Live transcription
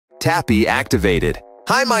Tappy activated.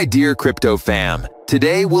 Hi my dear crypto fam.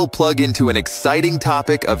 Today we'll plug into an exciting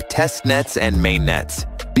topic of testnets and mainnets.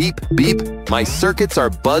 Beep, beep, my circuits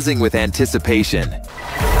are buzzing with anticipation.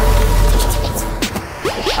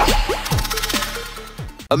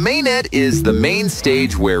 A mainnet is the main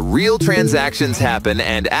stage where real transactions happen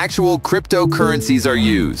and actual cryptocurrencies are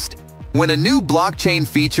used. When a new blockchain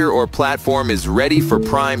feature or platform is ready for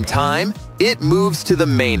prime time, it moves to the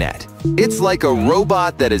mainnet. It's like a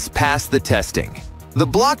robot that has passed the testing. The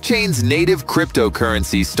blockchain's native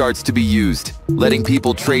cryptocurrency starts to be used, letting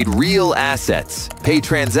people trade real assets, pay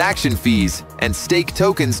transaction fees, and stake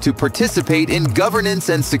tokens to participate in governance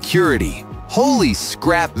and security. Holy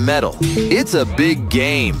scrap metal, it's a big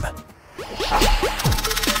game.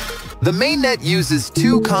 The mainnet uses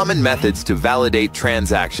two common methods to validate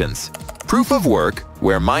transactions. Proof of work,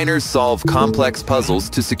 where miners solve complex puzzles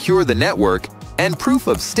to secure the network, and proof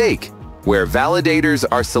of stake, where validators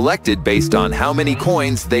are selected based on how many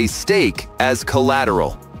coins they stake as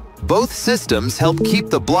collateral. Both systems help keep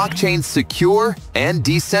the blockchain secure and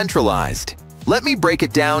decentralized. Let me break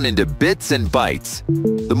it down into bits and bytes.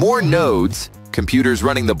 The more nodes, computers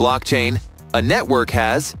running the blockchain, a network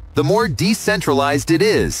has, the more decentralized it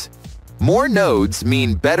is. More nodes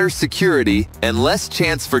mean better security and less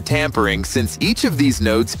chance for tampering since each of these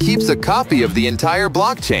nodes keeps a copy of the entire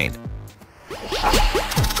blockchain.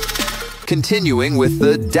 Continuing with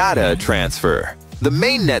the data transfer. The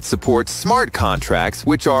mainnet supports smart contracts,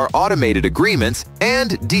 which are automated agreements,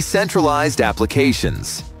 and decentralized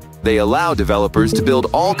applications. They allow developers to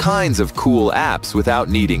build all kinds of cool apps without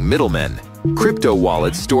needing middlemen. Crypto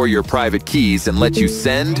wallets store your private keys and let you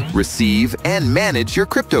send, receive, and manage your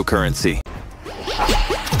cryptocurrency.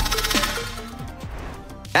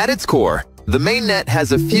 At its core, the mainnet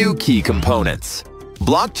has a few key components.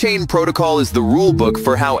 Blockchain protocol is the rulebook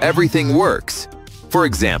for how everything works. For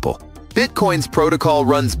example, Bitcoin's protocol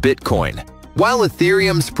runs Bitcoin, while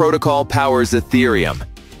Ethereum's protocol powers Ethereum.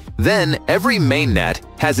 Then, every mainnet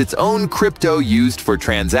has its own crypto used for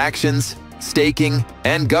transactions, staking,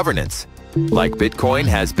 and governance. Like Bitcoin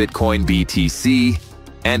has Bitcoin BTC,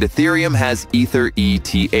 and Ethereum has Ether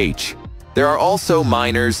ETH. There are also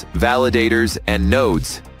miners, validators, and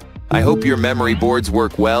nodes. I hope your memory boards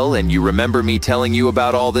work well and you remember me telling you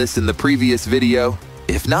about all this in the previous video.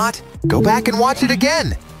 If not, go back and watch it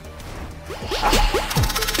again.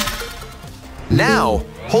 Now,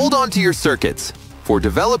 hold on to your circuits. For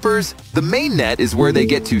developers, the mainnet is where they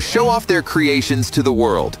get to show off their creations to the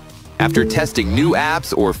world. After testing new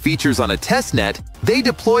apps or features on a testnet, they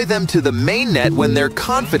deploy them to the mainnet when they're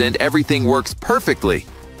confident everything works perfectly.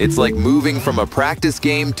 It's like moving from a practice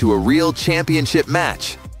game to a real championship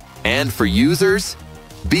match. And for users,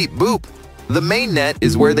 beep boop, the mainnet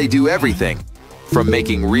is where they do everything. From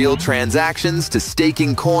making real transactions to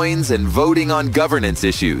staking coins and voting on governance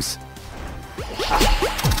issues.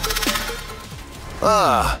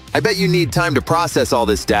 I bet you need time to process all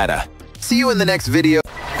this data. See you in the next video.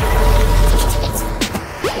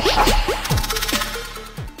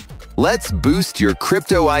 Let's boost your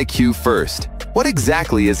crypto IQ first. What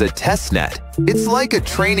exactly is a testnet? It's like a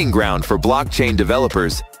training ground for blockchain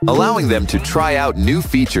developers, allowing them to try out new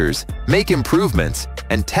features, make improvements,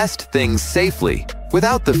 and test things safely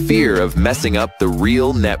without the fear of messing up the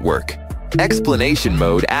real network. Explanation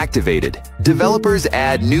mode activated. Developers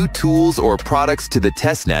add new tools or products to the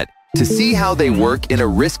testnet to see how they work in a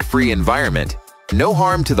risk-free environment. No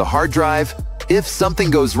harm to the hard drive. If something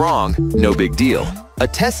goes wrong, no big deal. A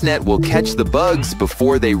testnet will catch the bugs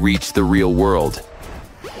before they reach the real world.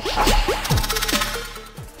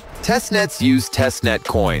 Testnets use testnet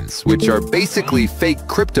coins, which are basically fake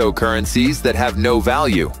cryptocurrencies that have no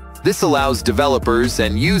value. This allows developers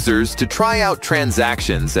and users to try out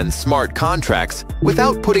transactions and smart contracts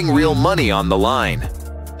without putting real money on the line.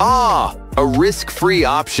 A risk-free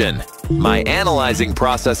option. My analyzing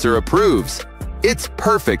processor approves. It's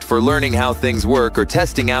perfect for learning how things work or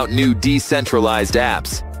testing out new decentralized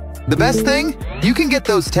apps. The best thing? You can get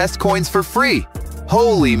those test coins for free.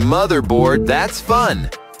 Holy motherboard, that's fun!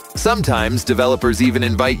 Sometimes developers even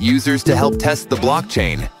invite users to help test the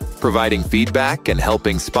blockchain, providing feedback and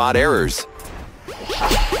helping spot errors.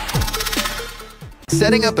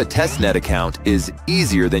 Setting up a testnet account is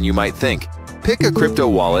easier than you might think. Pick a crypto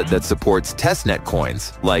wallet that supports testnet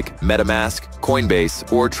coins like MetaMask,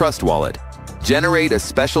 Coinbase, or Trust Wallet. Generate a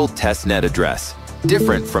special testnet address,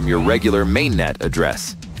 different from your regular mainnet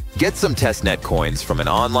address. Get some testnet coins from an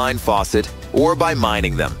online faucet or by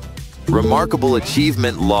mining them. Remarkable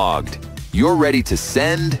achievement logged. You're ready to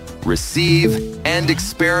send, receive, and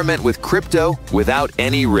experiment with crypto without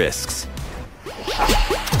any risks.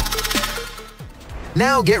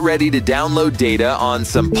 Now get ready to download data on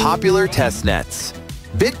some popular testnets.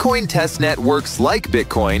 Bitcoin testnet works like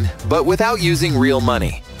Bitcoin, but without using real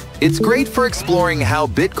money. It's great for exploring how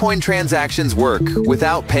Bitcoin transactions work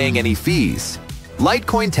without paying any fees.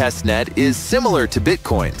 Litecoin testnet is similar to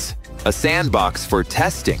Bitcoin's, a sandbox for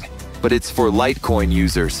testing, but it's for Litecoin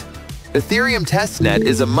users. Ethereum testnet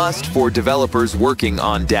is a must for developers working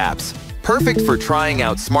on dApps, perfect for trying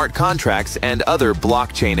out smart contracts and other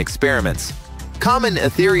blockchain experiments. Common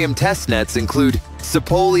Ethereum testnets include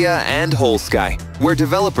Sepolia and Holsky, where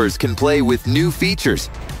developers can play with new features.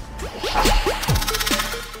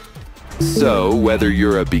 So, whether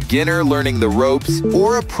you're a beginner learning the ropes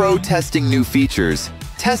or a pro testing new features,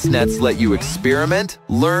 testnets let you experiment,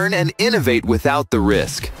 learn, and innovate without the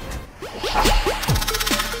risk.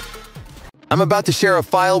 I'm about to share a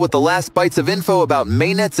file with the last bytes of info about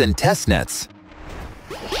mainnets and testnets.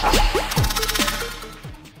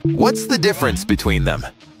 What's the difference between them?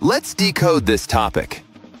 Let's decode this topic.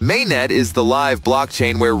 Mainnet is the live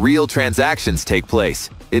blockchain where real transactions take place.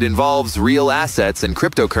 It involves real assets and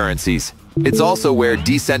cryptocurrencies. It's also where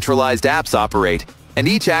decentralized apps operate, and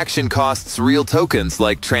each action costs real tokens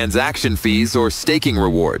like transaction fees or staking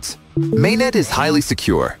rewards. Mainnet is highly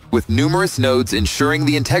secure, with numerous nodes ensuring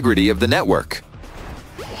the integrity of the network.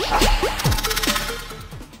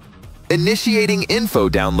 Initiating info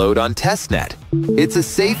download on Testnet. It's a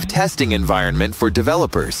safe testing environment for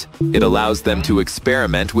developers. It allows them to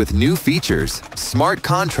experiment with new features, smart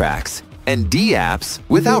contracts, and dApps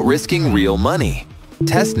without risking real money.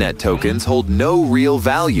 Testnet tokens hold no real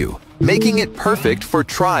value, making it perfect for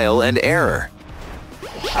trial and error.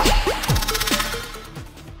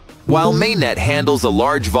 While Mainnet handles a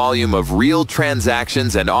large volume of real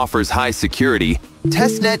transactions and offers high security,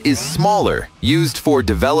 Testnet is smaller, used for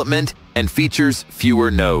development, and features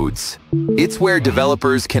fewer nodes. It's where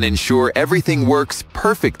developers can ensure everything works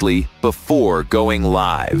perfectly before going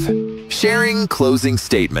live. Sharing closing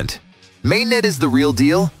statement. Mainnet is the real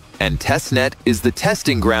deal, and Testnet is the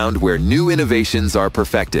testing ground where new innovations are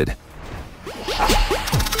perfected.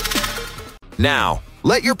 Now,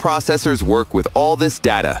 let your processors work with all this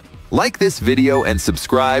data. Like this video and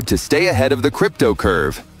subscribe to stay ahead of the crypto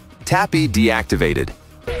curve. Tappy deactivated.